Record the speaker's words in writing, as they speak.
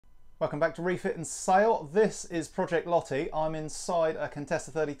Welcome back to Refit and Sail. This is Project Lottie. I'm inside a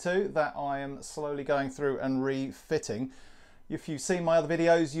Contessa 32 that I am slowly going through and refitting. If you've seen my other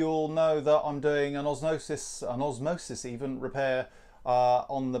videos, you'll know that I'm doing an osmosis even repair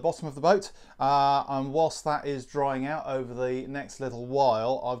on the bottom of the boat. And whilst that is drying out over the next little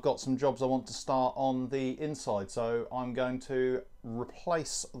while, I've got some jobs I want to start on the inside. So I'm going to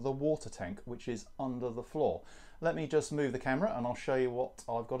replace the water tank, which is under the floor. Let me just move the camera and I'll show you what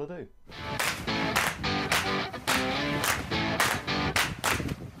I've got to do.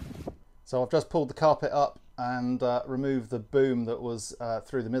 So I've just pulled the carpet up and removed the boom that was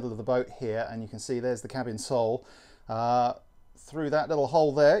through the middle of the boat here, and you can see there's the cabin sole. Through that little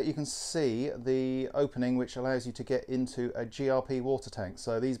hole there you can see the opening which allows you to get into a GRP water tank.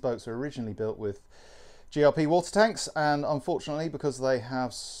 So these boats were originally built with GRP water tanks, and unfortunately because they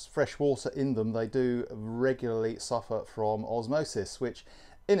have fresh water in them, they do regularly suffer from osmosis, which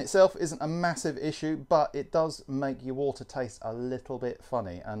in itself isn't a massive issue, but it does make your water taste a little bit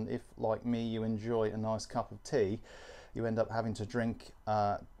funny. And if, like me, you enjoy a nice cup of tea, you end up having to drink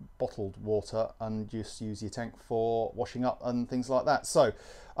bottled water and just use your tank for washing up and things like that. So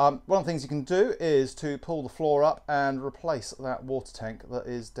one of the things you can do is to pull the floor up and replace that water tank that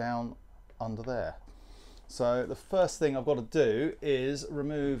is down under there. So the first thing I've got to do is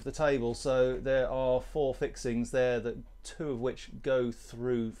remove the table. So there are 4 fixings there, that 2 of which go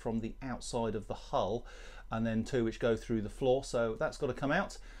through from the outside of the hull, and then 2 which go through the floor. So that's got to come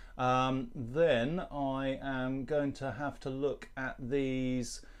out. Then I am going to have to look at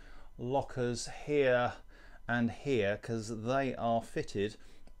these lockers here and here, because they are fitted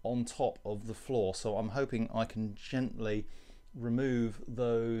on top of the floor. So I'm hoping I can gently remove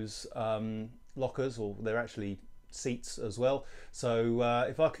those lockers, or they're actually seats as well. So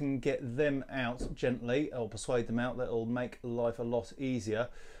if I can get them out gently, or persuade them out, that'll make life a lot easier.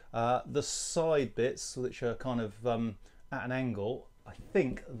 The side bits, which are kind of at an angle, I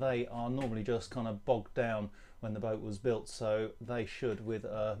think they are normally just kind of bogged down when the boat was built, so they should, with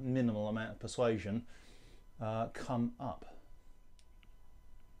a minimal amount of persuasion, come up.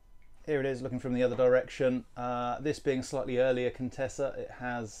 Here it is looking from the other direction. This being a slightly earlier Contessa, it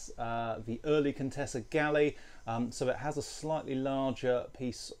has the early Contessa galley, so it has a slightly larger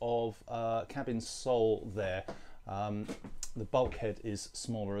piece of cabin sole there. The bulkhead is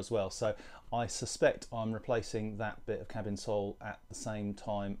smaller as well, so I suspect I'm replacing that bit of cabin sole at the same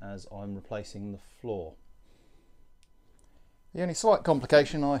time as I'm replacing the floor. The only slight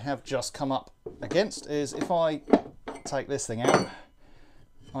complication I have just come up against is if I take this thing out,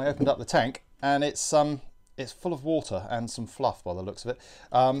 I opened up the tank and it's full of water and some fluff by the looks of it.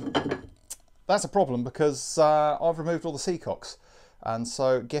 That's a problem because I've removed all the seacocks, and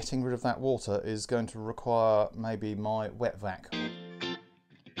so getting rid of that water is going to require maybe my wet vac.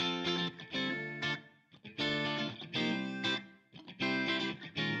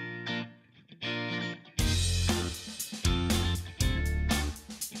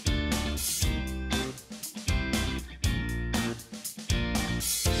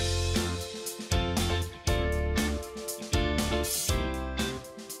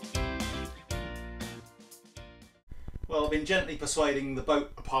 Well, I've been gently persuading the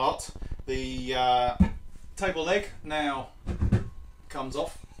boat apart. The table leg now comes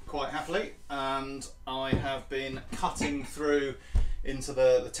off quite happily, and I have been cutting through into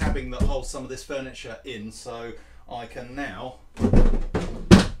the tabbing that holds some of this furniture in, so I can now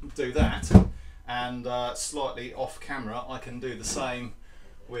do that, and slightly off camera I can do the same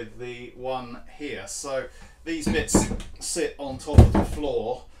with the one here. So these bits sit on top of the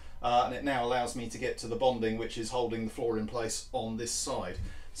floor, and it now allows me to get to the bonding which is holding the floor in place on this side.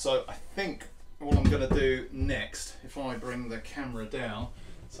 So I think what I'm going to do next, if I bring the camera down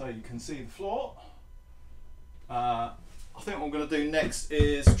so you can see the floor, I think what I'm going to do next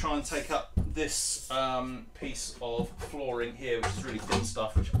is try and take up this piece of flooring here, which is really thin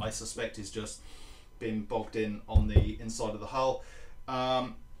stuff, which I suspect is just been bogged in on the inside of the hull,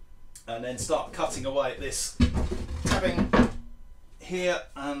 and then start cutting away at this tabbing here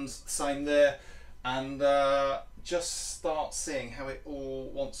and same there, and just start seeing how it all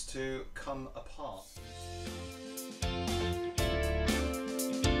wants to come apart.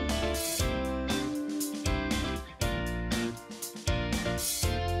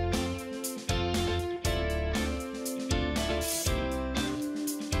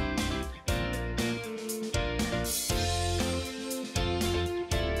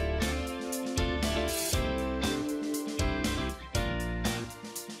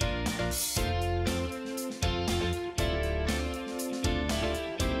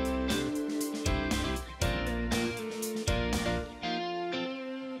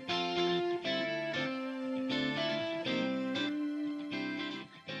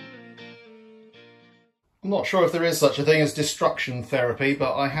 I'm not sure if there is such a thing as destruction therapy,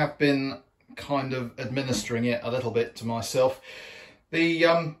 but I have been kind of administering it a little bit to myself.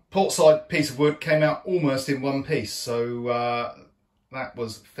 The port side piece of wood came out almost in one piece, so that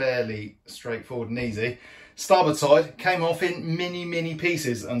was fairly straightforward and easy. Starboard side came off in many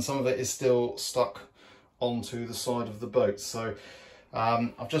pieces, and some of it is still stuck onto the side of the boat. So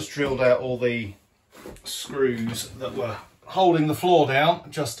I've just drilled out all the screws that were holding the floor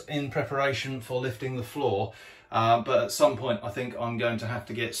down, just in preparation for lifting the floor. But at some point I think I'm going to have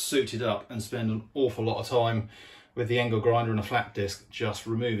to get suited up and spend an awful lot of time with the angle grinder and a flat disc just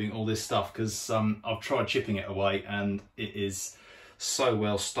removing all this stuff, because I've tried chipping it away and it is so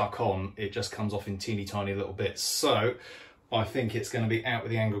well stuck on, it just comes off in teeny tiny little bits. So I think it's going to be out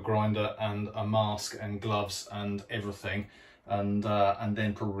with the angle grinder and a mask and gloves and everything, and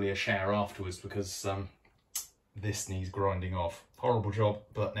then probably a shower afterwards, because this needs grinding off. Horrible job,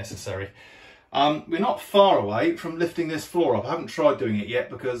 but necessary. We're not far away from lifting this floor up. I haven't tried doing it yet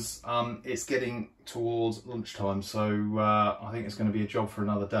because it's getting towards lunchtime, so I think it's going to be a job for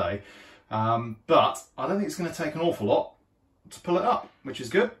another day. But I don't think it's going to take an awful lot to pull it up, which is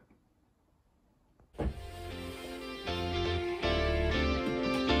good.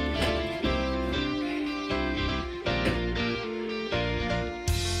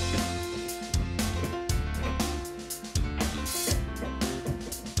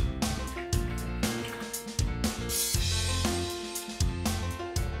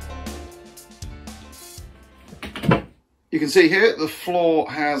 You can see here the floor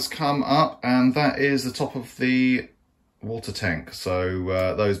has come up, and that is the top of the water tank. So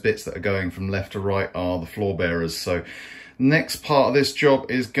those bits that are going from left to right are the floor bearers. So next part of this job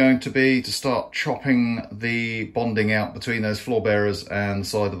is going to be to start chopping the bonding out between those floor bearers and the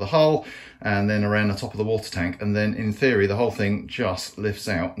side of the hull, and then around the top of the water tank. And then in theory, the whole thing just lifts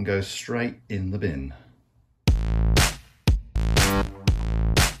out and goes straight in the bin.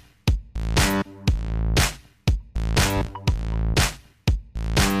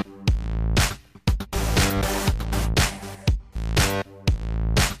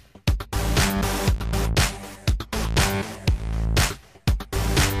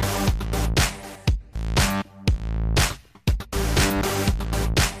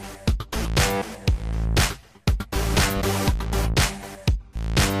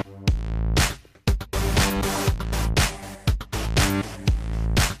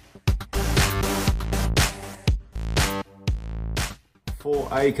 For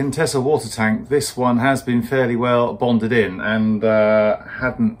a Contessa water tank, this one has been fairly well bonded in, and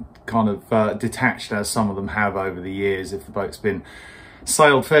hadn't kind of detached as some of them have over the years if the boat's been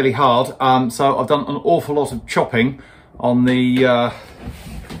sailed fairly hard. So I've done an awful lot of chopping on the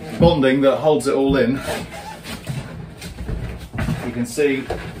bonding that holds it all in. You can see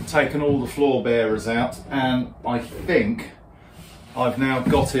I've taken all the floor bearers out, and I think I've now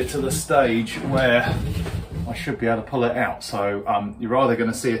got it to the stage where I should be able to pull it out. So you're either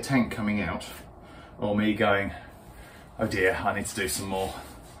going to see a tank coming out, or me going, oh dear, I need to do some more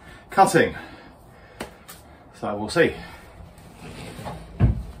cutting. So we'll see.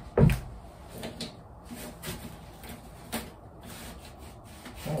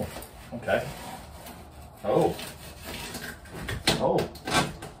 Oh, okay. Oh,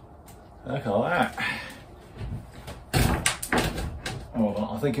 look at that. Hold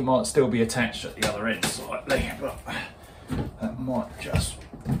on, I think it might still be attached at the other end slightly, but that might just,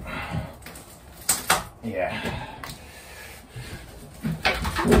 yeah.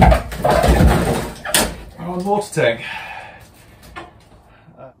 Oh, water tank.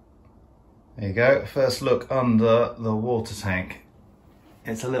 There you go, first look under the water tank.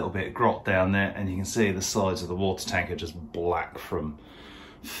 It's a little bit grot down there, and you can see the sides of the water tank are just black from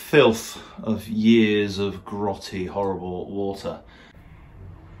filth of years of grotty, horrible water.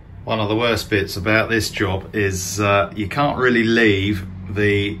 One of the worst bits about this job is you can't really leave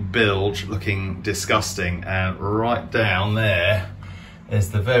the bilge looking disgusting, and right down there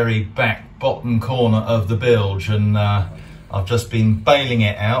is the very back bottom corner of the bilge, and I've just been bailing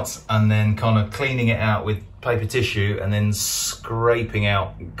it out and then kind of cleaning it out with paper tissue, and then scraping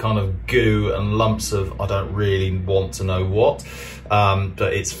out kind of goo and lumps of I don't really want to know what,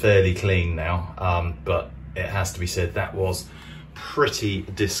 but it's fairly clean now. But it has to be said, that was pretty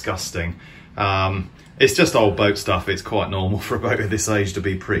disgusting. It's just old boat stuff. It's quite normal for a boat of this age to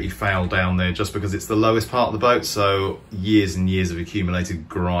be pretty foul down there, just because it's the lowest part of the boat, so years and years of accumulated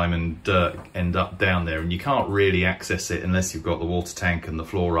grime and dirt end up down there, and you can't really access it unless you've got the water tank and the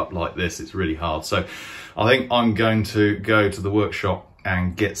floor up like this. It's really hard. So I think I'm going to go to the workshop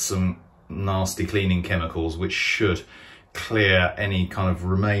and get some nasty cleaning chemicals, which should clear any kind of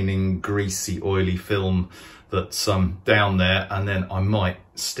remaining greasy, oily film that's down there, and then I might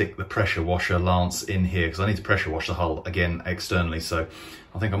stick the pressure washer lance in here because I need to pressure wash the hull again externally. So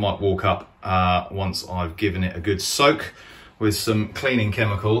I think I might walk up once I've given it a good soak with some cleaning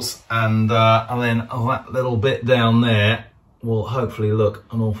chemicals, and then that little bit down there will hopefully look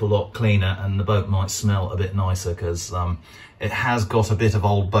an awful lot cleaner, and the boat might smell a bit nicer because it has got a bit of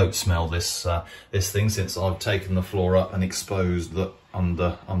old boat smell, this thing, since I've taken the floor up and exposed the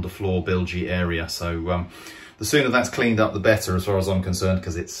underfloor bilgy area. So the sooner that's cleaned up, the better, as far as I'm concerned,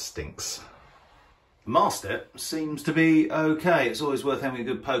 because it stinks. The mast step seems to be okay. It's always worth having a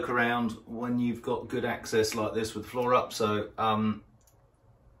good poke around when you've got good access like this with the floor up. So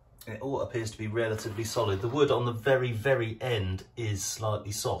it all appears to be relatively solid. The wood on the very, very end is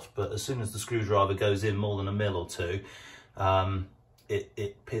slightly soft, but as soon as the screwdriver goes in more than a mil or two,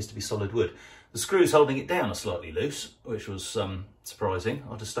 it appears to be solid wood. The screws holding it down are slightly loose, which was surprising.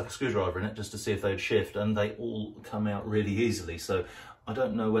 I just stuck a screwdriver in it just to see if they'd shift, and they all come out really easily. So I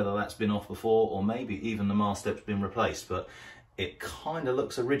don't know whether that's been off before, or maybe even the mast step's been replaced, but it kind of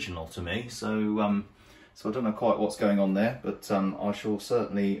looks original to me. So so I don't know quite what's going on there, but I shall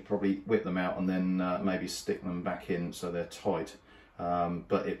certainly probably whip them out and then maybe stick them back in so they're tight.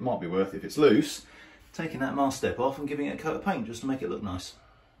 But it might be worth, if it's loose, taking that mast step off and giving it a coat of paint just to make it look nice.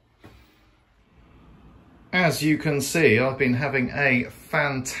 As you can see, I've been having a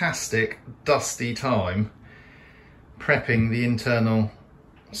fantastic dusty time prepping the internal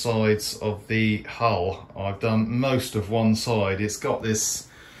sides of the hull. I've done most of one side. It's got this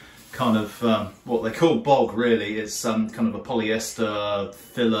kind of what they call bog, really. It's kind of a polyester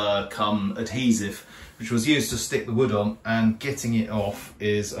filler cum adhesive, which was used to stick the wood on, and getting it off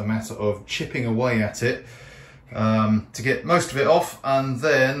is a matter of chipping away at it to get most of it off, and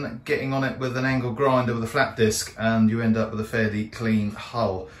then getting on it with an angle grinder with a flat disc, and you end up with a fairly clean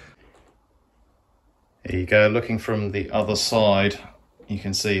hull. Here you go, looking from the other side, you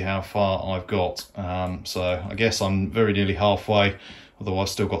can see how far I've got. So I guess I'm very nearly halfway, although I've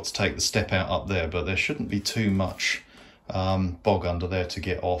still got to take the step out up there, but there shouldn't be too much bog under there to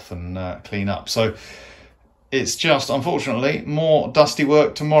get off and clean up. So it's just, unfortunately, more dusty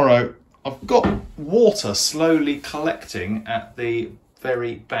work tomorrow. I've got water slowly collecting at the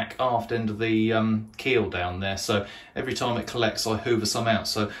very back aft end of the keel down there, so every time it collects I hoover some out.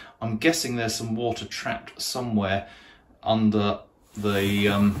 So I'm guessing there's some water trapped somewhere under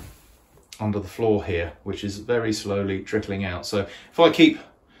the floor here, which is very slowly trickling out. So if I keep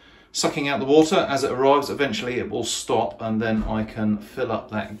sucking out the water as it arrives, eventually it will stop, and then I can fill up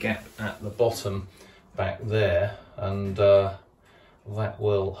that gap at the bottom back there, and that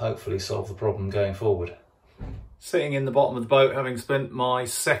will hopefully solve the problem going forward. Sitting in the bottom of the boat, having spent my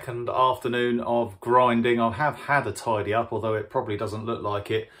second afternoon of grinding, I have had a tidy up, although it probably doesn't look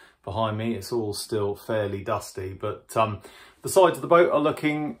like it behind me. It's all still fairly dusty, but the sides of the boat are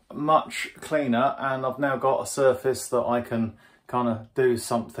looking much cleaner, and I've now got a surface that I can kind of do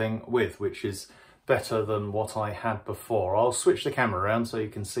something with, which is better than what I had before. I'll switch the camera around so you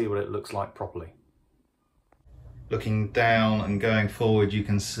can see what it looks like properly. Looking down and going forward, you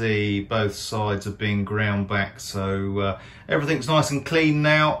can see both sides have been ground back, so everything's nice and clean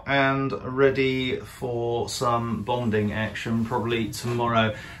now and ready for some bonding action probably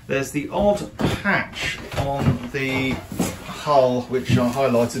tomorrow. There's the odd patch on the hull which I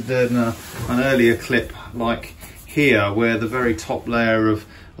highlighted there in an earlier clip, like here, where the very top layer of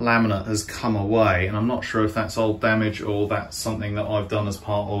laminate has come away, and I'm not sure if that's old damage or that's something that I've done as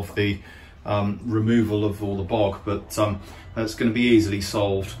part of the removal of all the bog, but that's going to be easily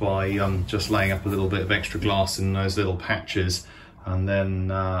solved by just laying up a little bit of extra glass in those little patches, and then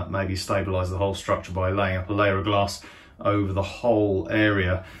maybe stabilise the whole structure by laying up a layer of glass over the whole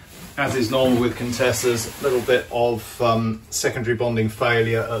area. As is normal with Contessa's, a little bit of secondary bonding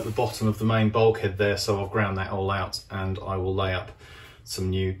failure at the bottom of the main bulkhead there, so I've ground that all out, and I will lay up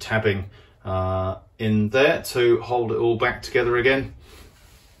some new tabbing in there to hold it all back together again.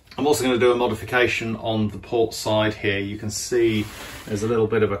 I'm also going to do a modification on the port side here. You can see there's a little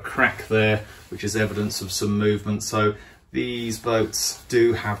bit of a crack there, which is evidence of some movement. So these boats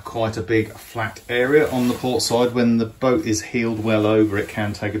do have quite a big flat area on the port side. When the boat is heeled well over, it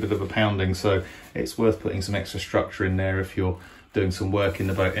can take a bit of a pounding. So it's worth putting some extra structure in there if you're doing some work in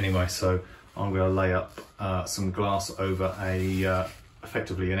the boat anyway. So I'm going to lay up some glass over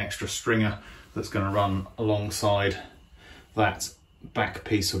effectively an extra stringer that's going to run alongside that back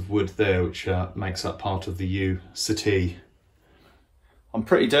piece of wood there, which makes up part of the U settee. I'm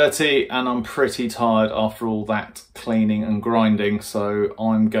pretty dirty and I'm pretty tired after all that cleaning and grinding, so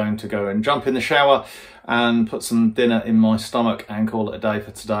I'm going to go and jump in the shower and put some dinner in my stomach and call it a day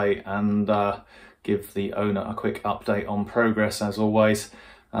for today, and give the owner a quick update on progress as always.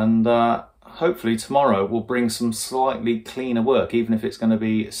 And hopefully tomorrow will bring some slightly cleaner work, even if it's going to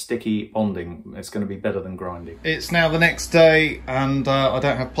be sticky bonding. It's going to be better than grinding. It's now the next day and I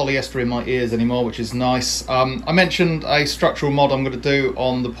don't have polyester in my ears anymore, which is nice. I mentioned a structural mod I'm going to do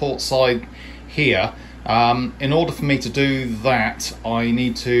on the port side here. In order for me to do that, I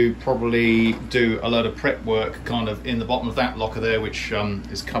need to probably do a load of prep work kind of in the bottom of that locker there, which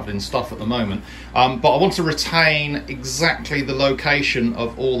is covered in stuff at the moment. But I want to retain exactly the location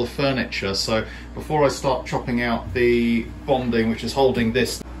of all the furniture. So before I start chopping out the bonding, which is holding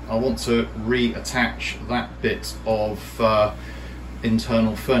this, I want to reattach that bit of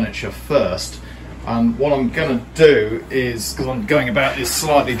internal furniture first. What I'm going to do is, because I'm going about this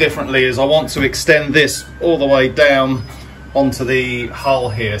slightly differently, is I want to extend this all the way down onto the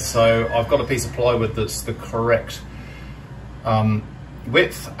hull here. So I've got a piece of plywood that's the correct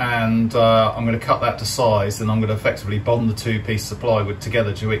width, and I'm going to cut that to size, and I'm going to effectively bond the two pieces of plywood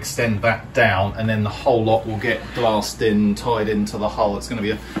together to extend that down, and then the whole lot will get glassed in, tied into the hull. It's going to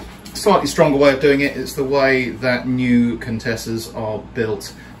be a slightly stronger way of doing it. It's the way that new Contessas are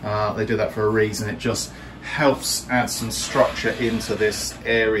built. They do that for a reason. It just helps add some structure into this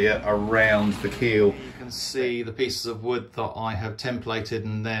area around the keel. You can see the pieces of wood that I have templated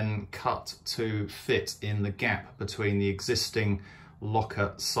and then cut to fit in the gap between the existing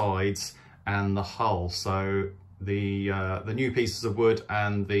locker sides and the hull. So the new pieces of wood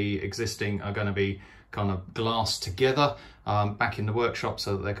and the existing are going to be kind of glassed together back in the workshop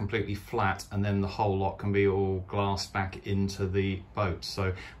so that they're completely flat, and then the whole lot can be all glassed back into the boat.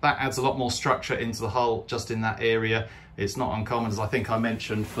 So that adds a lot more structure into the hull just in that area. It's not uncommon, as I think I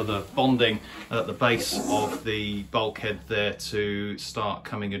mentioned, for the bonding at the base of the bulkhead there to start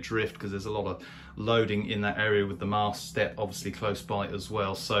coming adrift, because there's a lot of loading in that area with the mast step obviously close by as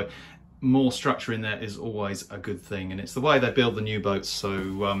well. So more structure in there is always a good thing, and it's the way they build the new boats,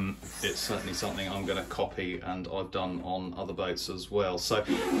 so it's certainly something I'm going to copy, and I've done on other boats as well. So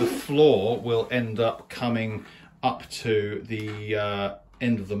the floor will end up coming up to the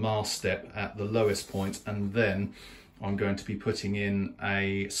end of the mast step at the lowest point, and then I'm going to be putting in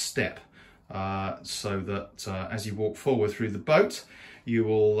a step so that as you walk forward through the boat, you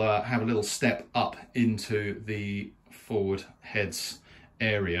will have a little step up into the forward heads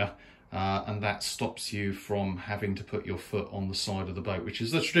area. And that stops you from having to put your foot on the side of the boat, which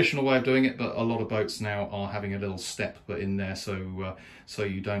is the traditional way of doing it, but a lot of boats now are having a little step put in there so so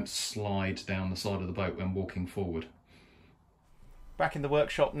you don't slide down the side of the boat when walking forward. Back in the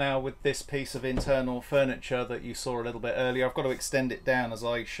workshop now with this piece of internal furniture that you saw a little bit earlier. I've got to extend it down, as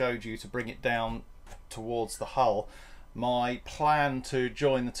I showed you, to bring it down towards the hull. My plan to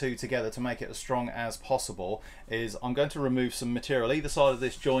join the two together to make it as strong as possible is I'm going to remove some material either side of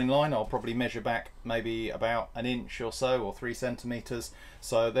this join line. I'll probably measure back maybe about an inch or so, or 3 centimeters.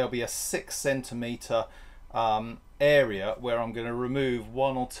 So there'll be a 6 centimeter area where I'm going to remove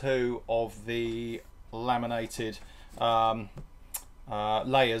 1 or 2 of the laminated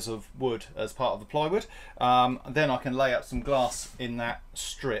layers of wood as part of the plywood. Then I can lay up some glass in that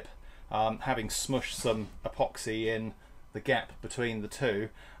strip, having smushed some epoxy in the gap between the two,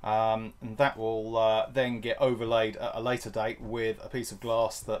 and that will then get overlaid at a later date with a piece of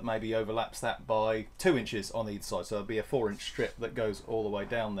glass that maybe overlaps that by 2 inches on either side, so it'll be a 4-inch strip that goes all the way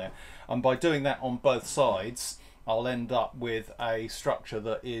down there. And by doing that on both sides, I'll end up with a structure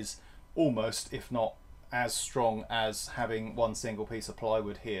that is almost, if not as strong as having one single piece of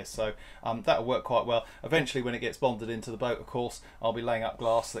plywood here. So that'll work quite well. Eventually, when it gets bonded into the boat, of course, I'll be laying up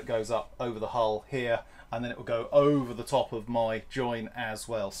glass that goes up over the hull here, and then it will go over the top of my join as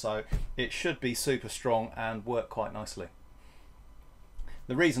well. So it should be super strong and work quite nicely.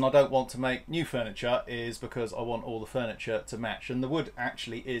 The reason I don't want to make new furniture is because I want all the furniture to match, and the wood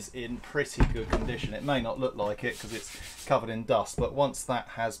actually is in pretty good condition. It may not look like it because it's covered in dust, but once that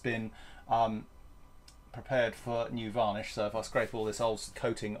has been prepared for new varnish, so if I scrape all this old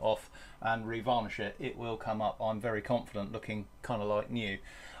coating off and revarnish it, it will come up, I'm very confident, looking kind of like new.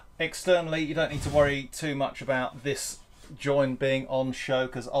 Externally, you don't need to worry too much about this join being on show,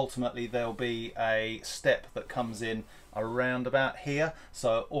 because ultimately there'll be a step that comes in around about here,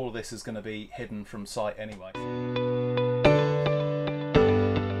 so all of this is going to be hidden from sight anyway.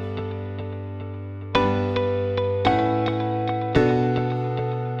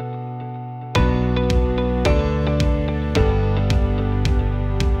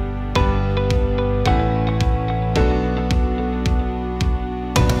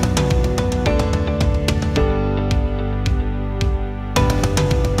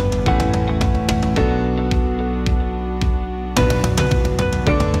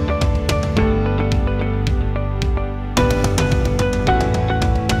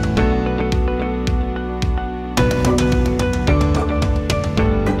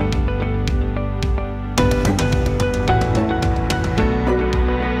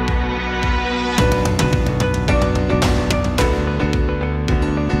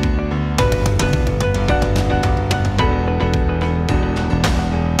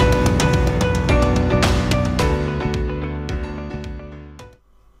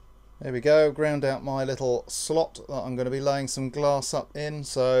 we go, ground out my little slot that I'm going to be laying some glass up in.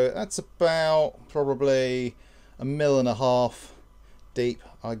 So that's about probably 1.5 mil deep,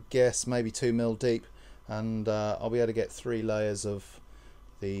 I guess, maybe 2 mil deep, and I'll be able to get 3 layers of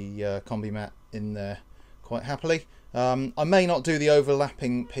the combi mat in there quite happily. I may not do the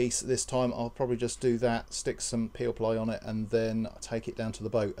overlapping piece this time. I'll probably just do that, stick some peel ply on it, and then take it down to the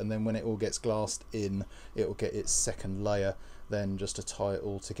boat, and then when it all gets glassed in, it will get its second layer, then just to tie it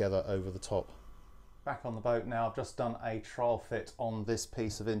all together over the top. Back on the boat now. I've just done a trial fit on this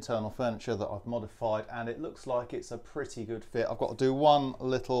piece of internal furniture that I've modified, and it looks like it's a pretty good fit. I've got to do one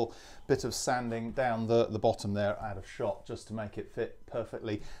little bit of sanding down the bottom there out of shot, just to make it fit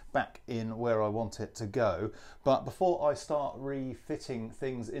perfectly back in where I want it to go. But before I start refitting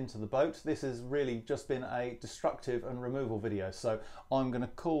things into the boat, this has really just been a destructive and removal video, so I'm going to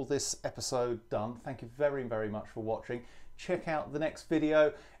call this episode done. Thank you very, very much for watching. Check out the next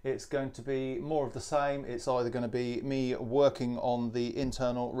video. It's going to be more of the same. It's either going to be me working on the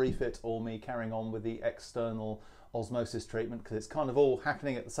internal refit or me carrying on with the external osmosis treatment, because it's kind of all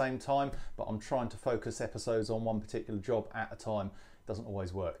happening at the same time, but I'm trying to focus episodes on one particular job at a time. It doesn't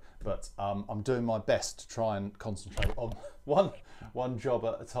always work, but I'm doing my best to try and concentrate on one job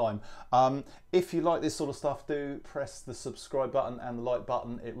at a time. If you like this sort of stuff, do press the subscribe button and the like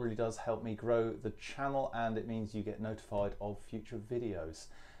button. It really does help me grow the channel, and it means you get notified of future videos.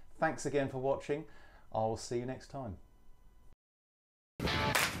 Thanks again for watching. I will see you next time.